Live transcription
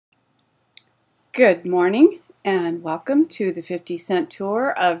Good morning and welcome to the 50-cent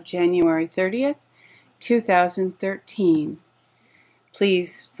tour of January 30th, 2013.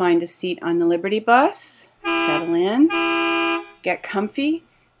 Please find a seat on the Liberty Bus, settle in, get comfy,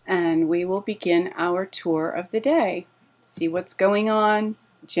 and we will begin our tour of the day. See what's going on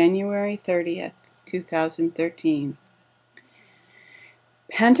January 30th, 2013.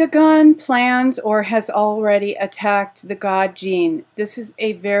 Pentagon plans or has already attacked the God gene. This is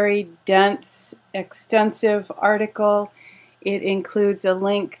a very dense, extensive article. It includes a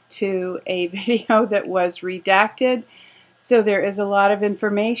link to a video that was redacted, so there is a lot of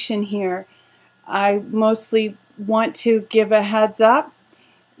information here. I mostly want to give a heads up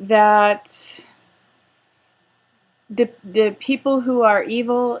that the people who are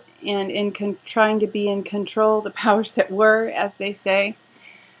evil and trying to be in control, the powers that were, as they say,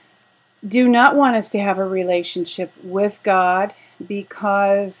 do not want us to have a relationship with God,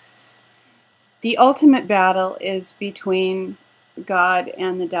 because the ultimate battle is between God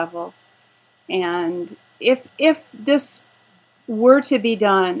and the devil. And if this were to be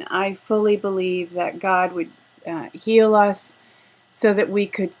done, I fully believe that God would heal us so that we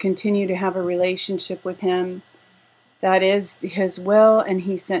could continue to have a relationship with Him. That is His will, and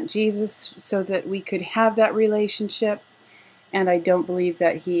He sent Jesus so that we could have that relationship. And I don't believe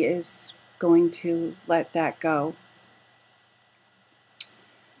that He is going to let that go.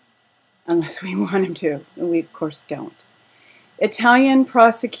 Unless we want Him to. And we, of course, don't. Italian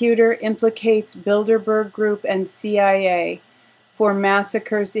prosecutor implicates Bilderberg Group and CIA for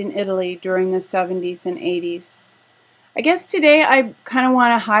massacres in Italy during the 70s and 80s. I guess today I kind of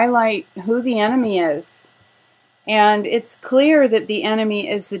want to highlight who the enemy is. And it's clear that the enemy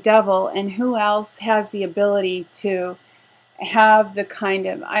is the devil, and who else has the ability to have the kind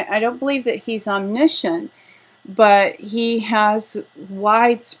of, I don't believe that he's omniscient, but he has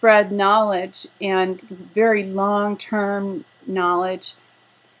widespread knowledge and very long-term knowledge,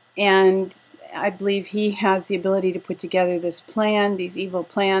 and I believe he has the ability to put together this plan, these evil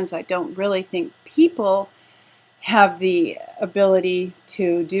plans. I don't really think people have the ability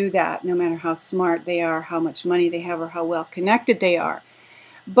to do that, no matter how smart they are, how much money they have, or how well connected they are.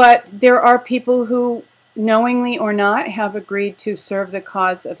 But there are people who, knowingly or not, have agreed to serve the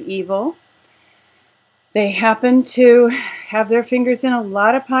cause of evil. They happen to have their fingers in a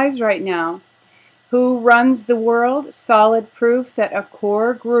lot of pies right now. Who runs the world? Solid proof that a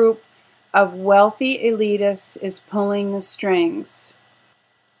core group of wealthy elitists is pulling the strings.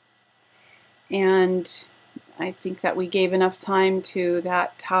 And I think that we gave enough time to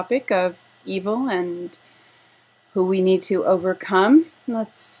that topic of evil and who we need to overcome.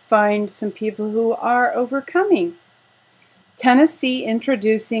 Let's find some people who are overcoming. Tennessee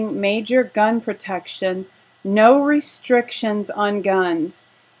introducing major gun protection, no restrictions on guns.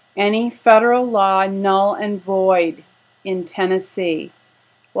 Any federal law null and void in Tennessee.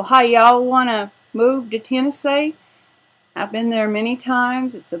 Well, hi, y'all want to move to Tennessee? I've been there many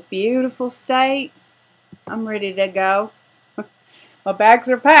times. It's a beautiful state. I'm ready to go. My bags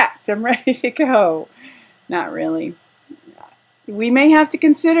are packed. I'm ready to go. Not really. We may have to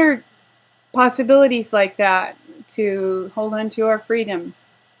consider possibilities like that to hold on to our freedom.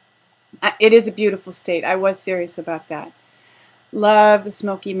 It is a beautiful state. I was serious about that. Love the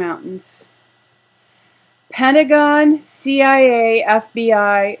Smoky Mountains. Pentagon, CIA,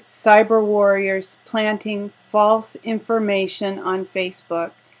 FBI, cyber warriors planting false information on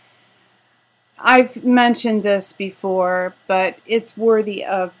Facebook. I've mentioned this before, but it's worthy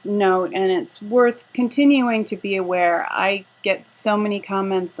of note, and it's worth continuing to be aware. I get so many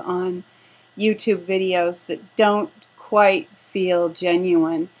comments on YouTube videos that don't quite feel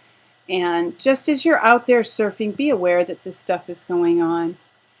genuine. And just as you're out there surfing, be aware that this stuff is going on.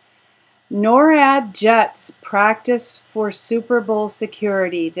 NORAD jets practice for Super Bowl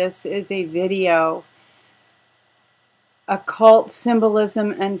security. This is a video. Occult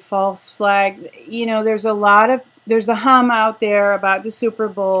symbolism and false flag. You know, there's a hum out there about the Super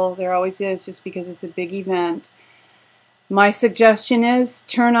Bowl. There always is, just because it's a big event. My suggestion is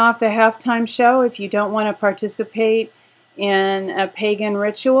turn off the halftime show if you don't want to participate in a pagan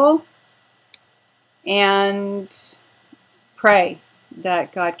ritual, and pray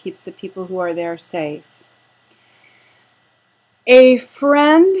that God keeps the people who are there safe. A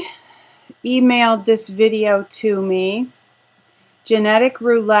friend emailed this video to me. Genetic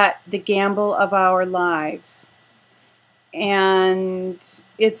Roulette, the gamble of our lives. And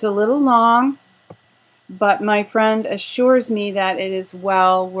it's a little long, but my friend assures me that it is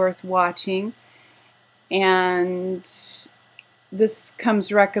well worth watching. And this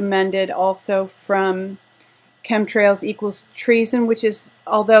comes recommended also from Chemtrails Equals Treason, which is,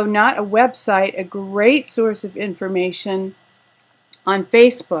 although not a website, a great source of information on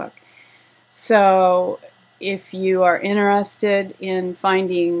Facebook. So if you are interested in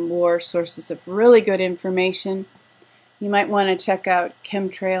finding more sources of really good information, you might want to check out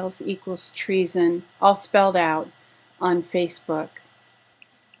Chemtrails Equals Treason, all spelled out, on Facebook.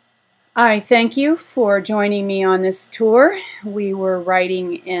 I thank you for joining me on this tour. We were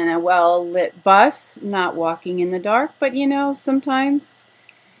riding in a well-lit bus, not walking in the dark, but you know, sometimes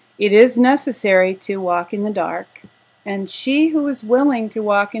it is necessary to walk in the dark. And she who is willing to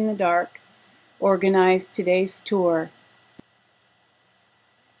walk in the dark organized today's tour.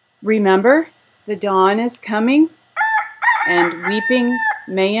 Remember, the dawn is coming, and weeping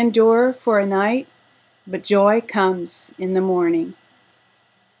may endure for a night, but joy comes in the morning.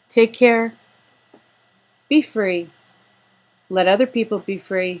 Take care. Be free. Let other people be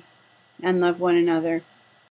free, and love one another.